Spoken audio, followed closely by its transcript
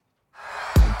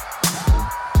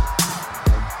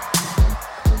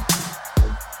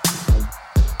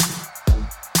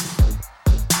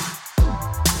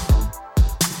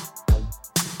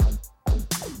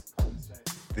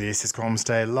This is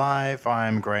CommsDay Live.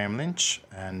 I'm Grahame Lynch,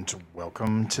 and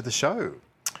welcome to the show.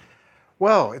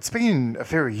 Well, it's been a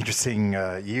very interesting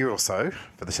year or so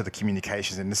for the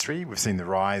telecommunications industry. We've seen the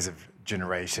rise of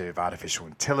generative artificial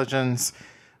intelligence.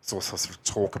 There's all sorts of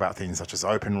talk about things such as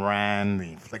Open RAN,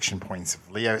 the inflection points of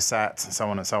LEOsats, and so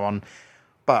on and so on.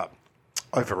 But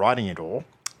overriding it all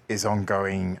is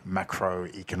ongoing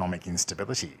macroeconomic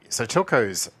instability. So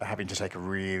telcos are having to take a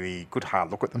really good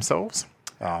hard look at themselves,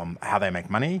 how they make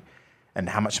money, and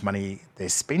how much money they're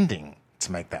spending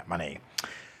to make that money.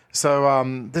 So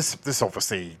this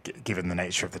obviously, given the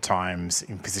nature of the times,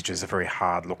 envisages a very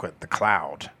hard look at the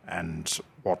cloud and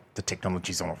what the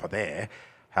technologies on offer there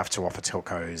have to offer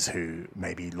telcos who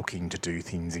may be looking to do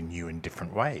things in new and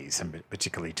different ways, and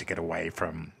particularly to get away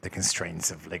from the constraints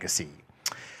of legacy.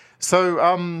 So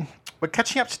we're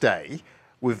catching up today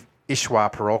with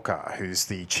Ishwar Parulkar, who's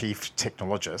the chief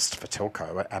technologist for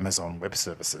telco at Amazon Web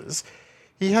Services.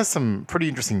 He has some pretty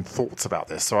interesting thoughts about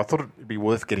this, so I thought it'd be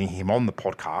worth getting him on the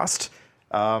podcast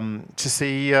to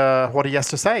see what he has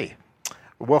to say.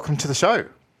 Welcome to the show.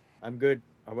 I'm good.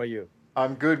 How are you?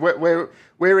 I'm good. Where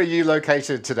are you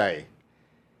located today?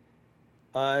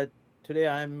 Today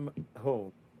I'm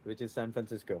home, which is San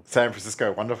Francisco. San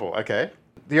Francisco, wonderful. Okay.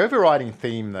 The overriding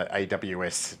theme that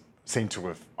AWS seem to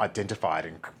have identified,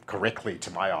 and correctly to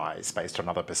my eyes, based on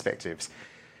other perspectives,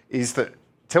 is that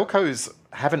telcos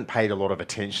haven't paid a lot of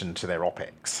attention to their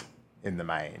OPEX in the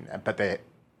main, but they're,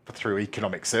 through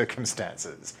economic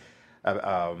circumstances,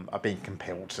 are being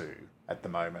compelled to at the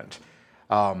moment.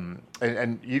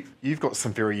 And you've got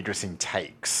some very interesting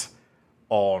takes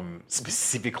on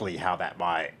specifically how that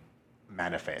might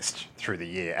manifest through the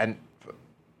year. And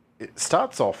it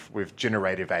starts off with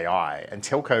generative AI and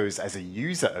telcos as a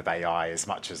user of AI as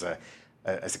much as a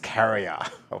carrier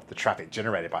of the traffic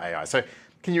generated by AI. So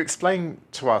can you explain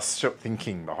to us your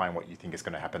thinking behind what you think is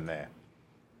going to happen there?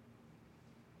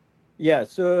 Yeah.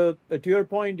 So to your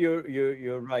point,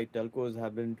 you're right. Telcos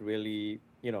haven't really,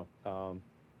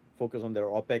 focused on their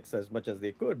OPEX as much as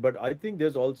they could. But I think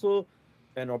there's also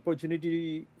an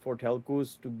opportunity for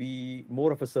telcos to be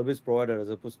more of a service provider as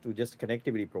opposed to just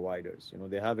connectivity providers.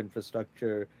 They have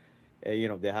infrastructure, they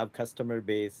have customer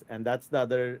base, and that's the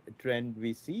other trend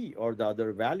we see, or the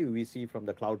other value we see from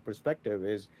the cloud perspective,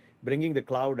 is bringing the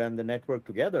cloud and the network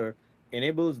together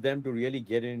enables them to really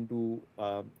get into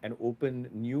and open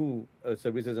new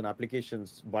services and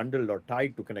applications bundled or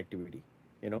tied to connectivity.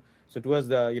 So to us,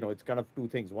 it's kind of two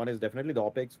things. One is definitely the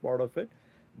OPEX part of it,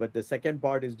 but the second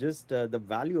part is just the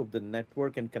value of the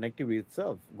network and connectivity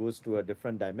itself goes to a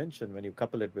different dimension when you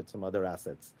couple it with some other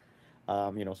assets.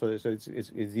 So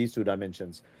it's these two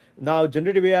dimensions. Now,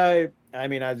 generative AI,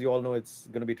 as you all know, it's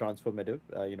going to be transformative.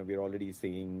 We're already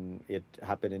seeing it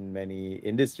happen in many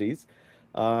industries.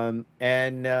 And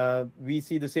we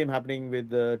see the same happening with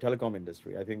the telecom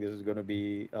industry. I think this is going to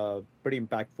be pretty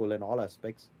impactful in all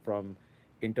aspects, from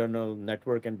internal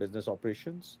network and business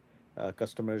operations,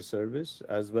 customer service,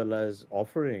 as well as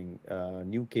offering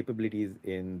new capabilities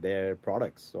in their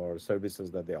products or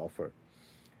services that they offer.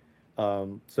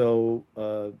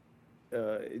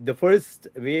 The first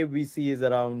wave we see is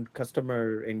around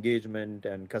customer engagement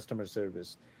and customer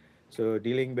service. So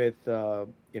dealing with,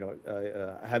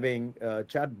 having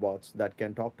chatbots that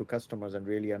can talk to customers and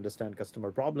really understand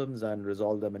customer problems and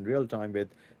resolve them in real time with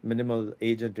minimal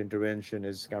agent intervention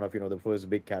is kind of, the first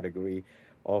big category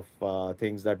of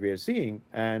things that we are seeing.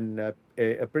 And a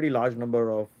pretty large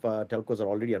number of telcos are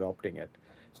already adopting it.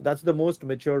 So that's the most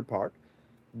mature part.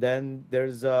 Then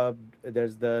there's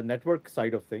the network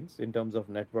side of things in terms of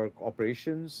network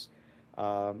operations.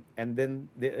 And then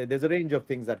there's a range of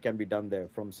things that can be done there,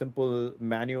 from simple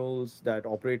manuals that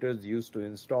operators use to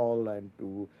install and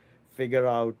to figure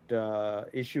out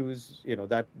issues,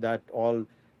 that all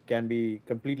can be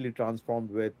completely transformed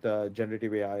with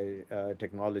generative AI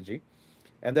technology.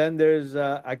 And then there's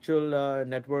actual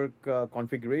network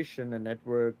configuration and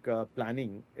network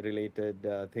planning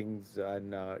related things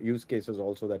and use cases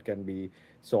also that can be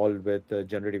solved with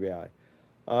generative AI.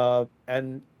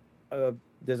 And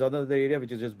there's another area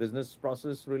which is just business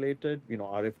process related,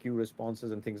 RFQ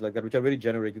responses and things like that, which are very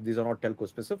generic. These are not telco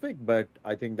specific, but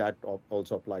I think that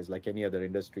also applies like any other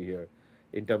industry here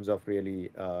in terms of really,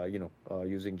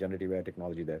 using generative AI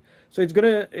technology there. So it's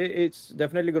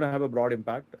definitely going to have a broad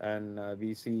impact, and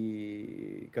we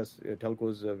see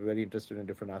telcos are very interested in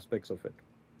different aspects of it.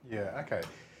 Yeah, okay.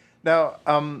 Now,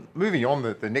 moving on,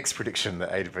 the next prediction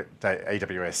that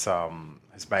AWS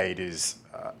has made is,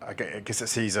 I guess it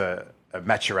sees a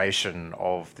maturation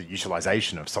of the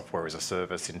utilization of software as a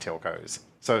service in telcos.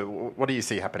 So what do you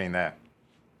see happening there?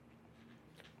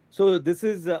 So this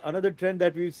is another trend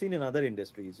that we've seen in other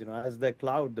industries. As the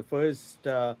cloud, the first,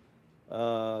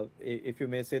 if you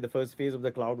may say, the first phase of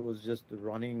the cloud was just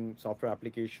running software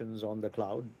applications on the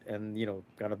cloud, and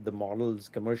kind of the models,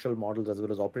 commercial models as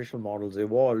well as operational models,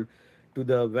 evolved to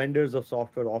the vendors of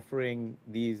software offering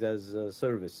these as a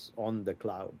service on the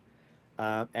cloud.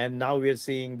 And now we're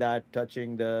seeing that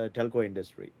touching the telco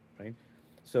industry, right?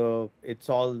 So it's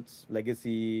all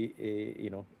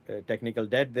legacy, technical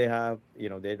debt they have.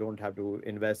 They don't have to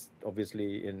invest,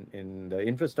 obviously, in the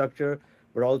infrastructure,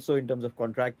 but also in terms of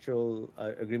contractual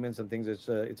agreements and things.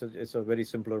 It's a very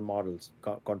simpler models,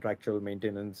 contractual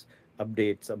maintenance,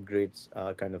 upgrades,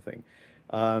 kind of thing.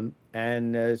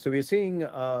 And so we're seeing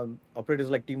operators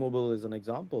like T-Mobile is an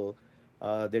example.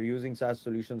 They're using SaaS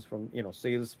solutions from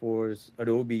Salesforce,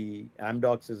 Adobe,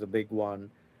 Amdocs is a big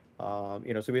one. So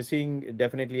we're seeing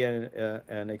definitely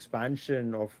an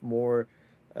expansion of more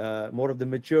of the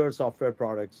mature software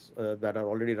products that are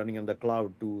already running on the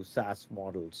cloud to SaaS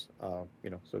models.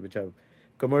 So which have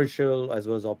commercial as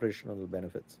well as operational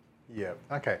benefits. Yeah.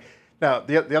 Okay. Now,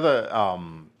 the other,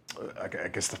 I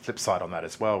guess the flip side on that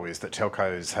as well is that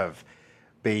telcos have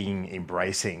been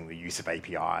embracing the use of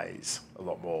APIs a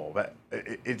lot more. But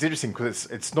it's interesting because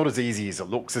it's not as easy as it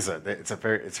looks, is it? It's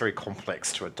very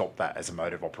complex to adopt that as a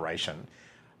mode of operation.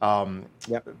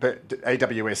 Yeah. But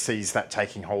AWS sees that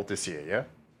taking hold this year, yeah?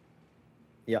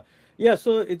 Yeah. Yeah.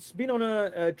 So it's been on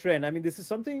a trend. I mean, this is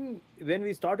something when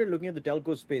we started looking at the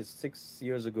telco space 6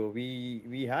 years ago,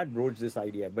 we had broached this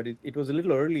idea, but it was a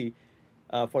little early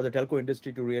for the telco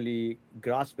industry to really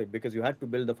grasp it, because you had to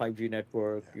build the 5G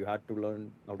network, you had to learn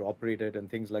how to operate it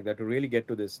and things like that to really get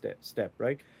to this step,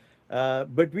 right?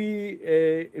 But we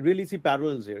really see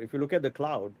parallels here. If you look at the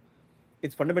cloud,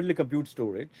 it's fundamentally compute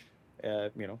storage. I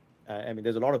mean,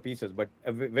 there's a lot of pieces, but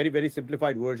a very, very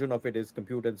simplified version of it is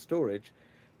compute and storage.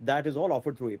 That is all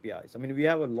offered through APIs. I mean, we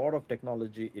have a lot of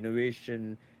technology,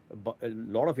 innovation, a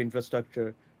lot of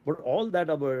infrastructure, but all that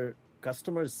our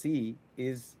customers see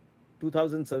is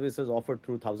 2,000 services offered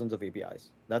through thousands of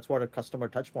APIs. That's what a customer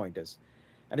touch point is.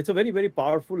 And it's a very, very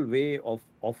powerful way of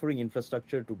offering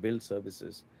infrastructure to build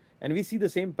services. And we see the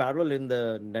same parallel in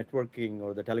the networking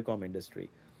or the telecom industry.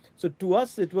 So to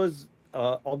us, it was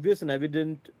obvious and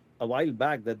evident a while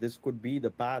back that this could be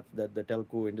the path that the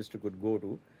telco industry could go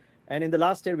to. And in the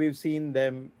last year, we've seen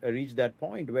them reach that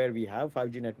point where we have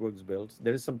 5G networks built.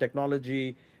 There is some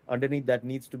technology underneath that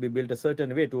needs to be built a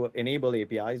certain way to enable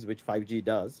APIs, which 5G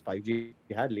does. 5G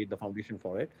had laid the foundation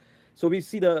for it. So we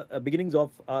see the beginnings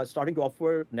of starting to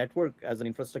offer network as an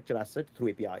infrastructure asset through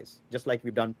APIs, just like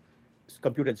we've done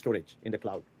compute and storage in the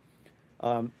cloud.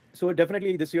 So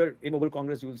definitely this year in Mobile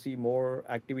Congress, you will see more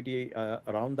activity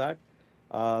around that.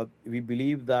 We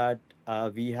believe that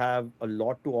we have a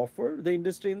lot to offer the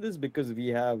industry in this, because we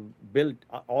have built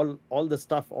all the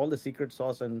stuff, all the secret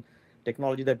sauce and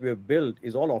technology that we have built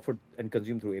is all offered and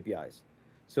consumed through APIs.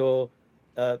 So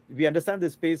we understand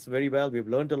this space very well. We've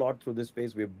learned a lot through this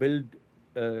space. We've built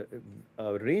a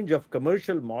range of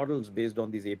commercial models based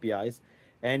on these APIs,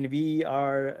 and we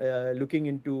are looking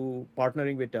into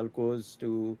partnering with telcos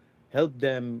to help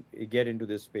them get into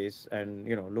this space and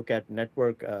look at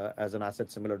network as an asset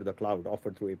similar to the cloud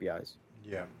offered through APIs.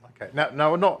 Yeah. Okay.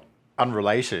 Now we're not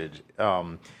unrelated.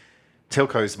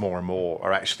 Telcos more and more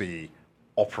are actually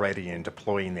operating and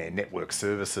deploying their network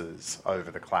services over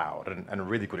the cloud. And a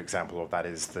really good example of that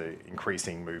is the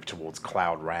increasing move towards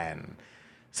cloud RAN.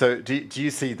 So do you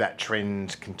see that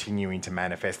trend continuing to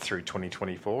manifest through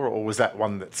 2024, or was that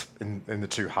one that's in the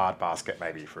too hard basket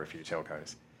maybe for a few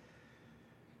telcos?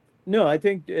 No, I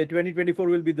think 2024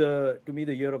 will be to me,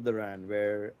 the year of the RAN,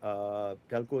 where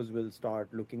telcos will start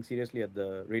looking seriously at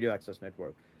the radio access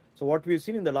network. So what we've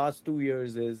seen in the last 2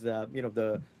 years is,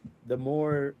 the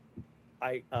more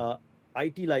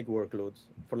IT-like workloads,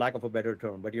 for lack of a better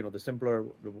term, but the simpler,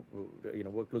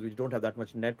 workloads which don't have that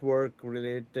much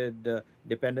network-related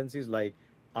dependencies, like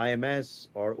IMS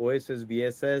or OSS,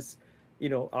 BSS,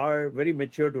 are very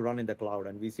mature to run in the cloud,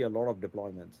 and we see a lot of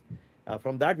deployments.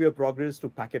 From that, we have progressed to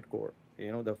packet core,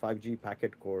 the 5G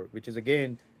packet core, which is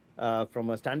again,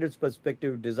 from a standards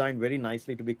perspective, designed very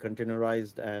nicely to be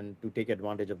containerized and to take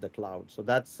advantage of the cloud. So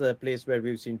that's a place where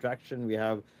we've seen traction. We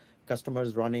have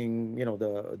customers running,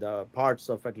 the parts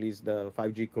of at least the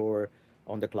 5G core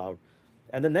on the cloud.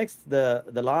 And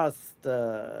the last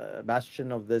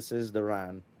bastion of this is the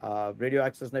RAN. Radio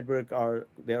access network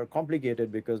they are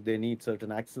complicated because they need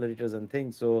certain accelerators and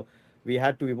things. So we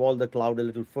had to evolve the cloud a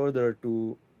little further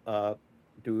to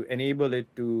enable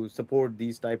it to support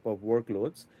these type of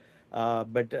workloads.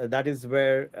 But that is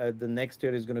where the next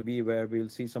year is going to be, where we'll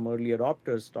see some early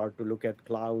adopters start to look at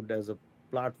cloud as a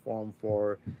platform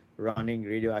for running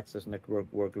radio access network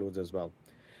workloads as well.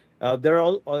 There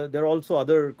are also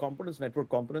other components, network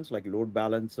components like load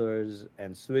balancers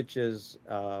and switches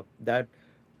that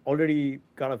already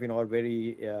kind of are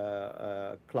very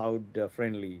cloud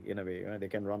friendly in a way. They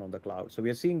can run on the cloud. So we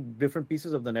are seeing different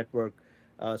pieces of the network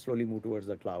slowly move towards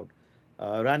the cloud.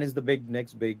 RAN is the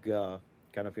next big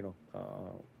kind of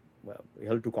well,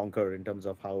 hill to conquer in terms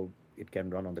of how it can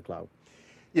run on the cloud.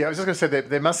 Yeah, I was just going to say that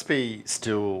there must be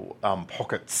still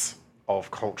pockets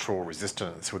of cultural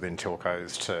resistance within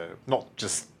telcos to not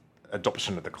just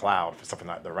adoption of the cloud for something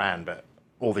like the RAN, but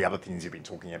all the other things you've been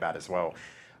talking about as well.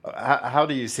 How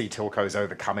do you see telcos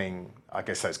overcoming, I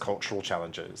guess, those cultural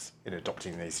challenges in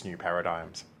adopting these new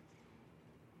paradigms?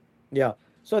 Yeah.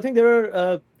 So I think there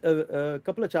are a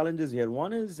couple of challenges here.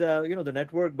 One is, the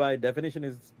network by definition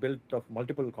is built of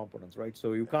multiple components, right?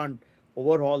 So you can't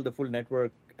overhaul the full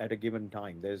network at a given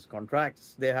time. There's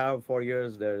contracts they have for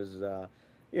years. There's,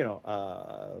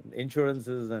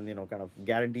 insurances and, kind of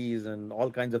guarantees and all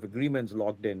kinds of agreements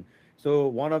locked in. So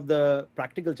one of the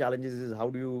practical challenges is how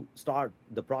do you start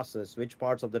the process? Which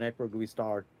parts of the network do we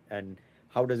start? And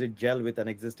how does it gel with an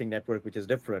existing network, which is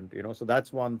different? So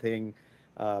that's one thing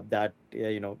that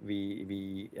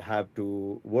we have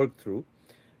to work through.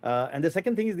 And the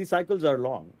second thing is these cycles are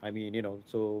long. I mean,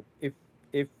 so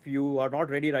if you are not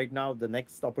ready right now, the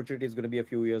next opportunity is going to be a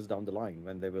few years down the line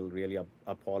when they will really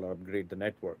uphaul or upgrade the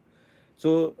network.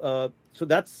 So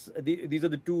these are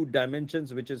the two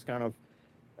dimensions, which is kind of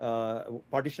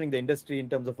partitioning the industry in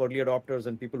terms of early adopters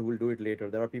and people who will do it later.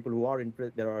 There are people who are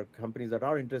there are companies that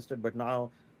are interested, but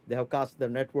now they have cast their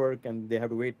network and they have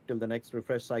to wait till the next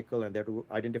refresh cycle, and they have to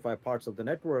identify parts of the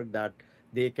network that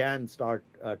they can start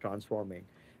transforming.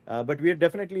 But we are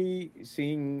definitely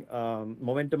seeing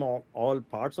momentum on all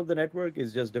parts of the network.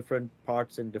 Is just different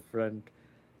parts in different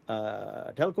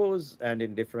telcos and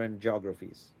in different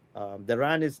geographies. The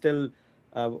RAN is still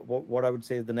what I would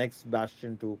say is the next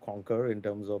bastion to conquer in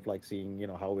terms of like seeing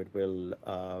how it will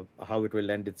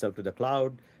lend itself to the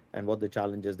cloud and what the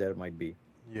challenges there might be.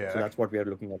 Yeah. So that's what we are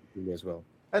looking at as well.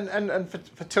 And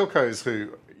for telcos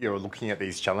who you're looking at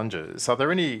these challenges, are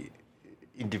there any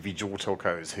individual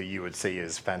telcos who you would see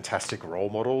as fantastic role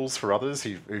models for others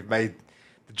who've made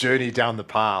the journey down the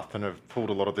path and have pulled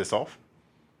a lot of this off?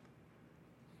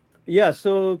 Yeah,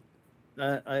 so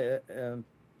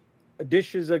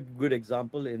Dish is a good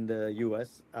example in the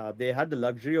US. They had the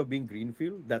luxury of being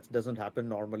greenfield. That doesn't happen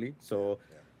normally. So,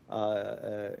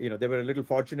 they were a little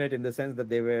fortunate in the sense that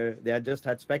they had just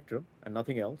had spectrum and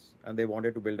nothing else, and they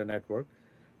wanted to build a network.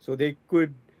 So they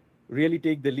could really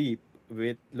take the leap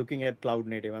with looking at cloud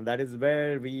native, and that is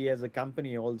where we as a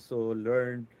company also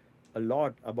learned a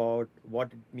lot about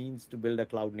what it means to build a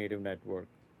cloud native network,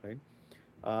 right?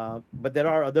 But there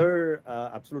are other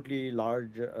absolutely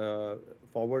large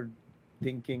forward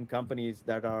thinking companies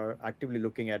that are actively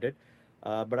looking at it.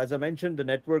 But as I mentioned, the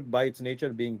network by its nature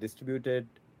being distributed,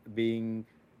 being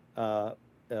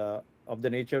of the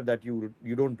nature that you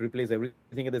don't replace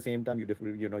everything at the same time.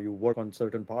 You work on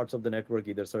certain parts of the network,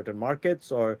 either certain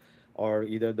markets or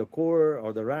either the core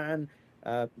or the RAN.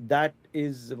 That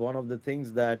is one of the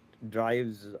things that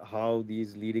drives how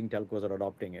these leading telcos are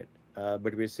adopting it.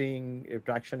 But we're seeing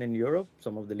traction in Europe.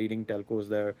 Some of the leading telcos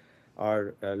there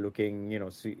are looking,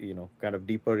 kind of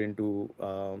deeper into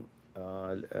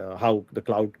how the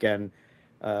cloud can,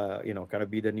 kind of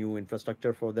be the new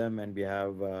infrastructure for them. And we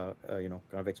have, kind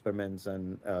of experiments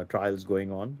and trials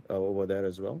going on over there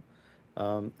as well,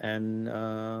 and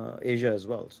Asia as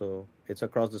well. So it's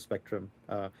across the spectrum.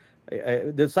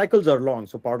 The cycles are long,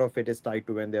 so part of it is tied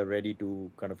to when they're ready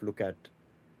to kind of look at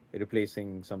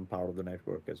replacing some part of the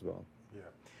network as well. Yeah.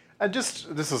 And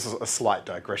just this is a slight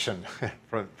digression,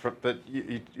 but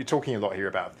you're talking a lot here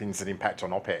about things that impact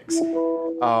on OPEX.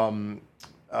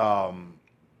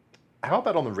 How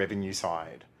about on the revenue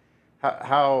side?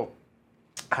 How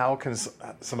can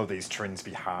some of these trends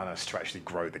be harnessed to actually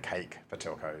grow the cake for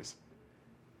telcos?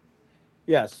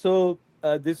 Yeah, so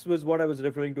this was what I was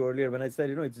referring to earlier when I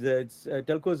said, it's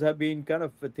telcos have been kind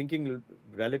of thinking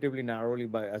relatively narrowly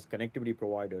as connectivity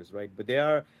providers, right? But they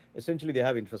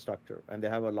have infrastructure and they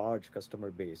have a large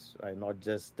customer base, right? Not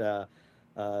just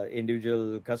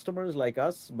individual customers like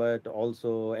us, but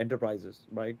also enterprises,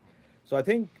 right? So I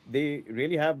think they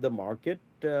really have the market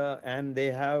and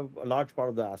they have a large part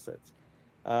of the assets.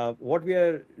 What we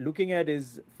are looking at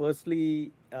is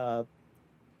firstly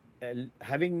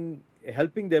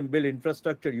helping them build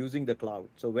infrastructure using the cloud.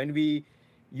 So when we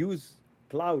use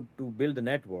cloud to build a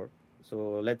network,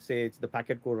 so let's say it's the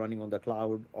packet core running on the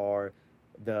cloud or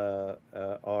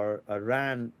or a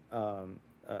RAN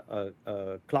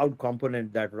a cloud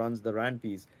component that runs the RAN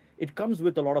piece, it comes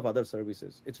with a lot of other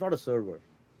services. It's not a server.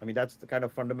 I mean, that's the kind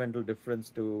of fundamental difference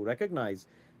to recognize,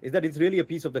 is that it's really a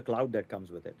piece of the cloud that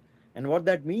comes with it. And what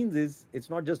that means is it's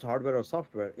not just hardware or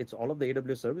software, it's all of the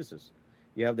AWS services.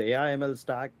 You have the AI ML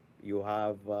stack, you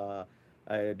have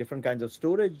different kinds of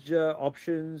storage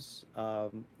options,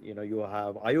 you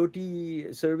have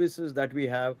IoT services that we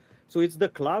have. So it's the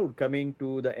cloud coming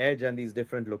to the edge and these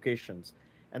different locations.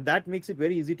 And that makes it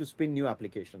very easy to spin new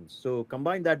applications. So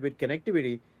combine that with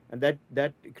connectivity, and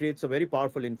that creates a very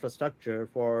powerful infrastructure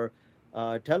for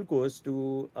telcos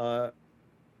to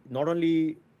not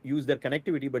only use their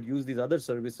connectivity, but use these other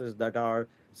services that are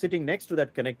sitting next to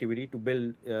that connectivity to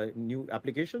build new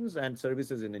applications and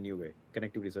services in a new way,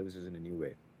 connectivity services in a new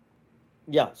way.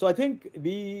 Yeah, so I think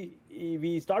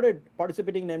we started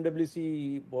participating in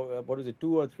MWC. What is it,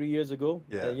 2 or 3 years ago?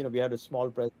 Yeah. We had a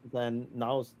small presence, and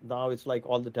now it's like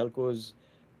all the telcos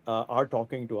are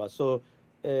talking to us. So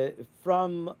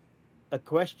from a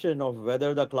question of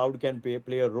whether the cloud can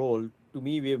play a role, to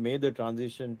me, we have made the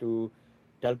transition to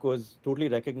telcos totally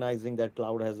recognizing that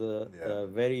cloud has a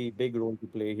very big role to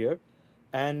play here.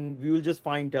 And we will just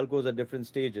find telcos at different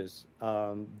stages.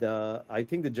 I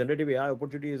think the generative AI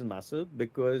opportunity is massive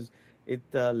because it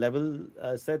level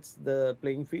sets the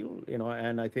playing field,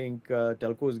 and I think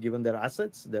telcos, given their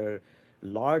assets, their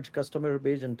large customer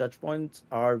base and touch points,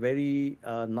 are very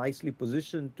nicely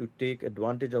positioned to take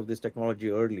advantage of this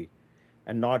technology early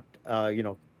and not,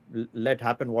 let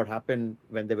happen what happened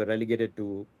when they were relegated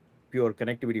to pure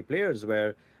connectivity players,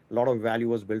 where a lot of value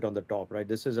was built on the top, right?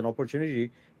 This is an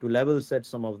opportunity to level set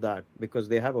some of that because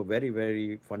they have a very,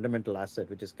 very fundamental asset,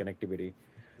 which is connectivity.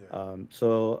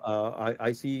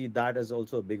 I see that as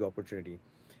also a big opportunity.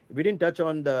 We didn't touch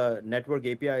on the network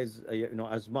APIs,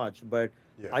 as much, but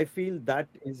I feel that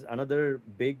is another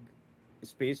big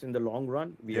space in the long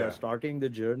run. We are starting the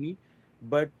journey,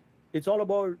 but it's all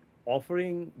about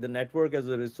offering the network as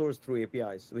a resource through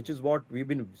APIs, which is what we've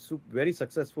been very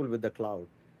successful with the cloud.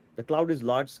 The cloud is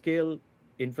large scale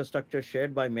infrastructure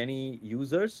shared by many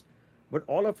users, but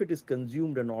all of it is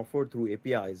consumed and offered through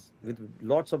APIs with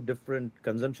lots of different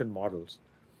consumption models.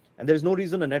 And there's no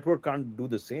reason a network can't do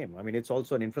the same. I mean, it's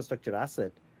also an infrastructure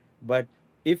asset, but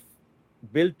if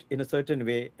built in a certain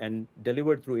way and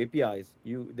delivered through APIs,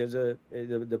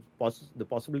 the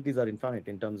possibilities are infinite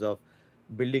in terms of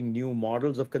building new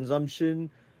models of consumption,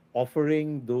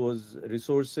 offering those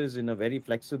resources in a very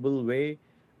flexible way,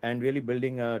 and really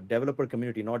building a developer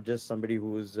community, not just somebody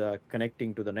who's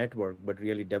connecting to the network, but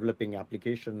really developing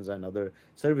applications and other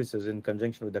services in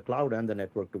conjunction with the cloud and the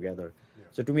network together.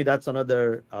 So to me, that's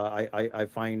another, I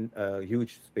find a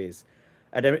huge space.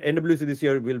 At NWC this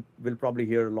year, we'll probably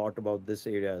hear a lot about this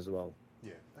area as well.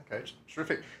 Yeah, okay,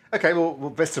 terrific. Okay, well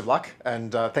best of luck,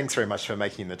 and thanks very much for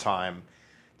making the time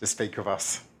to speak with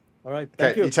us. All right,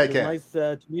 thank you. You take care. Nice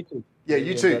to meet you. Yeah,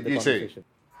 you too. You too.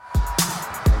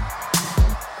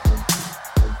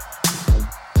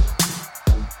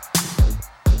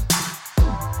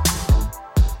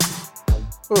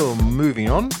 Well, moving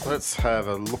on, let's have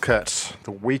a look at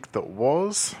the week that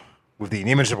was with the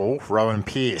inimitable Rohan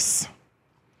Pearce,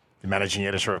 the managing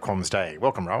editor of CommsDay.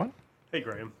 Welcome, Rohan. Hey,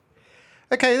 Graham.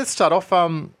 Okay, let's start off.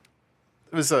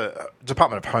 It was a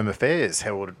Department of Home Affairs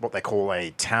held what they call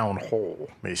a town hall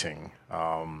meeting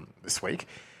this week,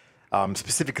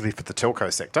 specifically for the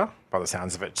telco sector, by the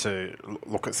sounds of it, to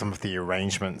look at some of the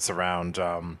arrangements around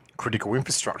critical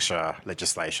infrastructure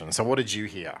legislation. So what did you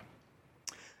hear?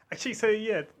 Actually,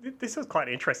 this was quite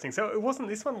interesting. So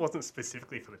this one wasn't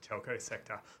specifically for the telco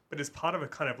sector, but as part of a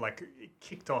kind of like, it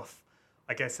kicked off,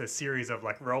 I guess, a series of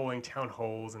like rolling town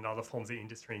halls and other forms of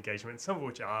industry engagement, some of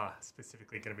which are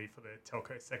specifically going to be for the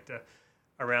telco sector,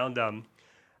 around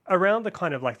the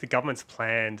kind of like the government's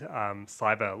planned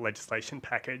cyber legislation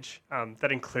package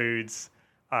that includes,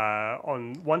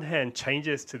 on one hand,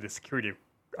 changes to the Security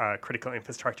Critical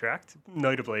Infrastructure Act,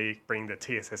 notably bring the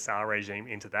TSSR regime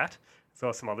into that, as well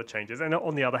as some other changes. And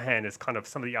on the other hand, is kind of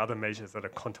some of the other measures that are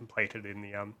contemplated in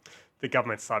the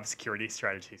government's cybersecurity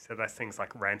strategy. So that's things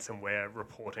like ransomware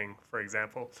reporting, for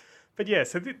example. But yeah,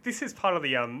 so this is part of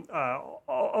the,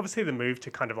 obviously the move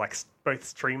to kind of like both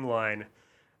streamline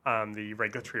the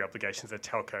regulatory obligations of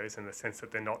telcos in the sense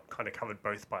that they're not kind of covered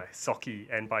both by SOCI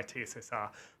and by TSSR,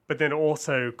 but then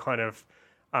also kind of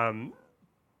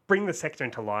bring the sector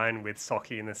into line with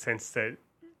SOCI in the sense that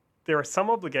there are some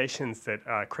obligations that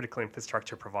critical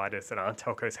infrastructure providers that aren't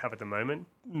telcos have at the moment,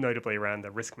 notably around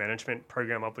the risk management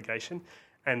program obligation,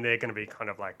 and they're going to be kind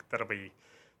of like, that'll be,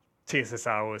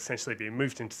 TSSR will essentially be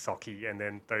moved into SOCI, and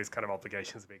then those kind of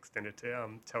obligations will be extended to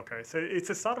telcos. So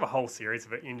it's a start of a whole series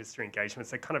of industry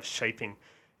engagements. They're kind of shaping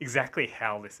exactly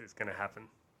how this is going to happen.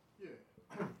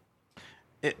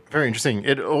 Very interesting.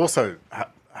 It also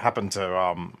happened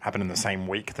to happen in the same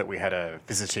week that we had a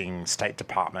visiting State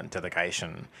Department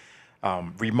delegation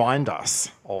remind us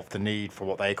of the need for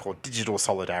what they call digital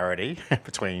solidarity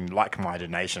between like-minded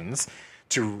nations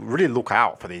to really look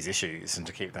out for these issues and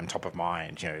to keep them top of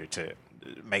mind, to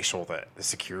make sure that the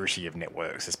security of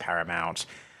networks is paramount.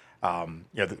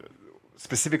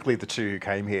 Specifically the two who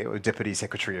came here were Deputy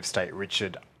Secretary of State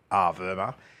Richard R.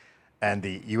 Verma and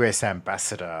the US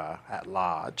Ambassador at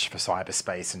Large for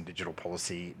Cyberspace and Digital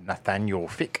Policy, Nathaniel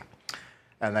Fick.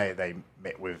 And they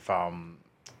met with a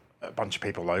bunch of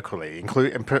people locally,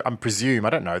 including, I presume, I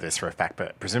don't know this for a fact,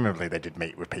 but presumably they did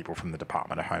meet with people from the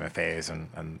Department of Home Affairs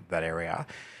and that area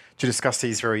to discuss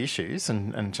these very issues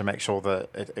and to make sure that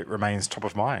it remains top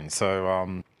of mind.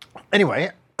 So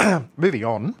anyway, moving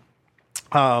on.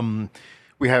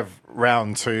 We have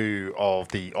round 2 of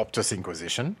the Optus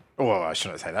Inquisition. Well, I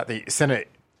shouldn't say that. The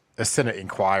Senate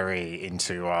inquiry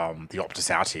into the Optus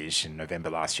outage in November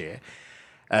last year.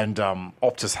 And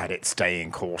Optus had its day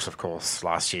in court, of course,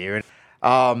 last year.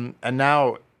 And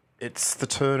now it's the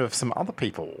turn of some other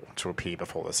people to appear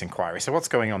before this inquiry. So what's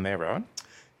going on there, Rohan?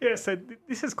 Yeah, so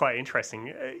this is quite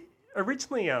interesting.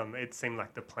 Originally, it seemed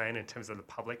like the plan in terms of the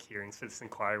public hearings for this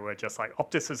inquiry were just like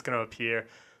Optus was going to appear,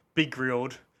 be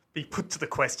grilled, be put to the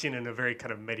question in a very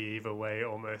kind of medieval way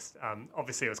almost.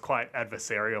 Obviously, it was quite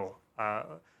adversarial,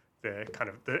 the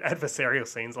adversarial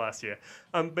scenes last year.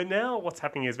 But now what's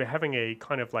happening is we're having a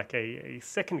kind of like a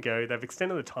second go. They've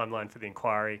extended the timeline for the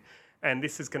inquiry. And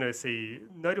this is going to see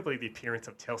notably the appearance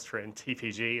of Telstra and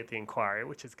TPG at the inquiry,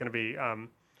 which is going to be...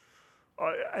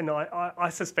 I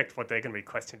suspect what they're going to be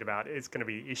questioned about is going to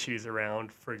be issues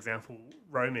around, for example,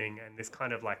 roaming and this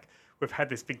kind of like... We've had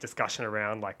this big discussion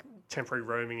around like temporary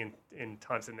roaming in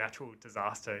times of natural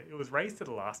disaster. It was raised at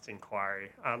the last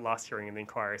hearing in the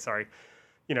inquiry, sorry.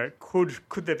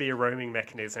 Could there be a roaming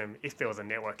mechanism if there was a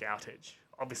network outage?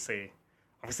 Obviously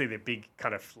there are big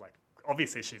kind of like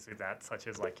obvious issues with that, such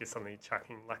as like you're suddenly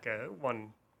chucking like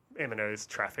one MNO's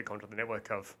traffic onto the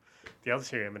network of the other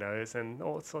two MNOs and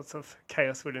all sorts of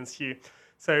chaos would ensue.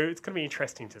 So it's going to be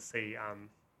interesting to see.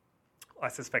 I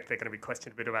suspect they're going to be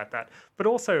questioned a bit about that. But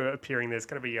also appearing, there's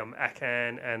going to be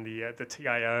ACAN and the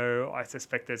TIO. I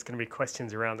suspect there's going to be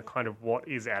questions around the kind of what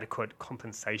is adequate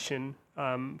compensation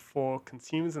for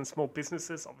consumers and small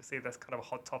businesses. Obviously, that's kind of a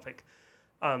hot topic.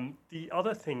 The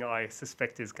other thing I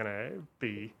suspect is going to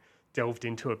be delved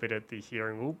into a bit at the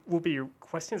hearing will be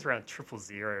questions around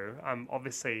 000.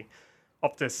 Obviously,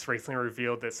 Optus recently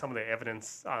revealed that some of the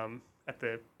evidence at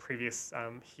the previous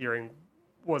hearing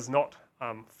was not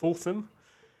fulsome,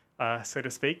 so to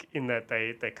speak, in that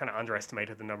they kind of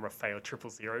underestimated the number of failed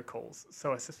 000 calls.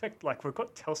 So I suspect like we've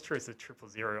got Telstra as a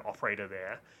 000 operator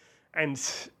there. And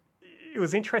it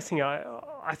was interesting. I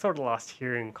thought at the last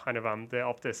hearing kind of the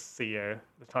Optus CEO at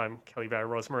the time, Kelly Bayer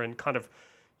Rosmarin, kind of,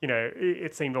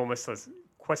 it seemed almost as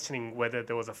questioning whether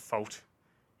there was a fault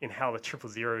in how the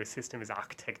 000 system is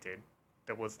architected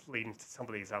that was leading to some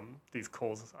of these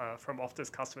calls from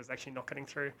Optus customers actually not getting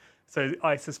through. So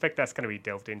I suspect that's going to be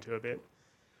delved into a bit.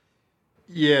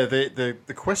 Yeah, the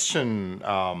question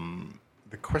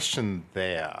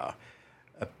there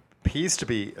appears to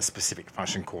be a specific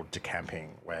function called decamping,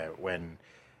 where when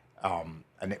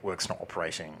a network's not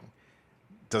operating,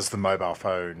 does the mobile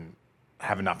phone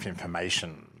have enough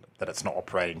information that it's not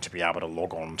operating to be able to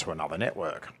log on to another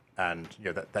network? And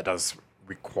that does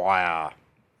require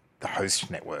the host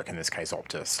network, in this case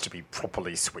Optus, to be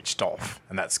properly switched off.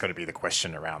 And that's going to be the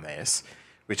question around this,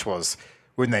 which was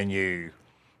when they knew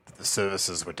that the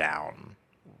services were down,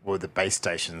 were the base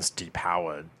stations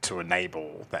depowered to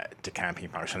enable that decamping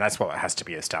function? That's what has to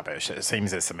be established. It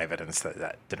seems there's some evidence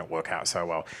that didn't work out so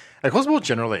well. And of course, more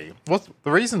generally,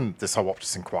 the reason this whole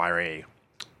Optus inquiry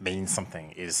means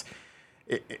something is,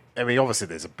 obviously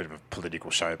there's a bit of a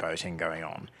political showboating going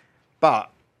on,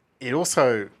 but it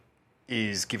also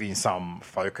is giving some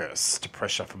focus to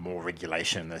pressure for more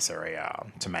regulation in this area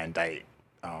to mandate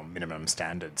minimum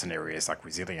standards in areas like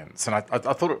resilience. And I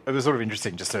thought it was sort of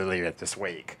interesting just earlier this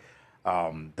week,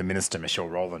 the Minister, Michelle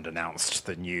Rowland, announced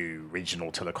the new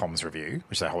regional telecoms review,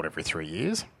 which they hold every 3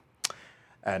 years.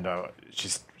 And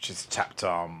she's tapped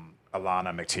Alana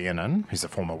McTiernan, who's a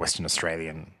former Western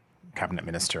Australian cabinet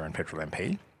minister and federal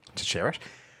MP, to chair it.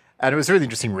 And it was really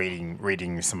interesting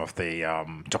reading some of the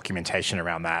documentation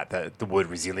around that. The word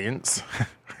resilience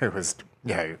was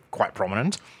quite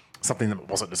prominent, something that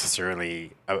wasn't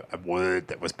necessarily a word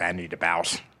that was bandied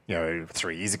about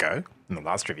 3 years ago in the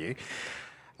last review.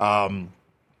 And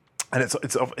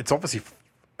it's obviously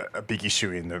a big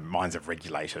issue in the minds of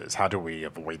regulators. How do we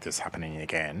avoid this happening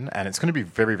again? And it's going to be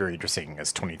very, very interesting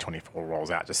as 2024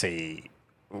 rolls out to see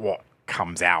what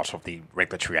comes out of the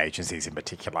regulatory agencies in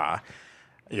particular,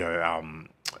 on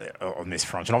this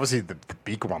front. And obviously the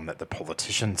big one that the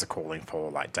politicians are calling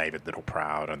for, like David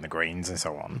Littleproud and the Greens and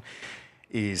so on,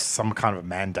 is some kind of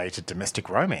mandated domestic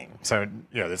roaming. So,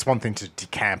 there's one thing to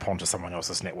decamp onto someone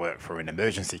else's network for an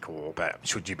emergency call, but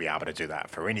should you be able to do that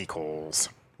for any calls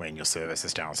when your service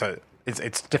is down? So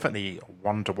it's definitely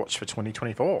one to watch for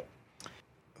 2024.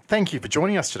 Thank you for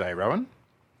joining us today, Rohan.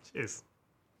 Cheers.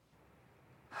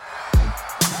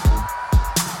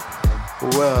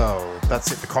 Well,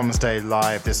 that's it for CommsDay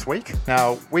Live this week.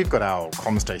 Now, we've got our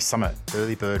CommsDay Summit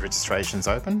early bird registrations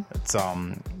open. It's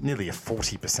nearly a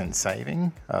 40%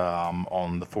 saving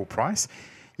on the full price.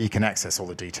 You can access all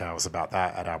the details about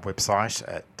that at our website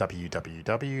at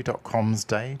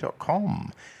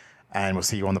www.commsday.com. And we'll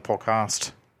see you on the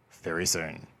podcast very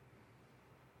soon.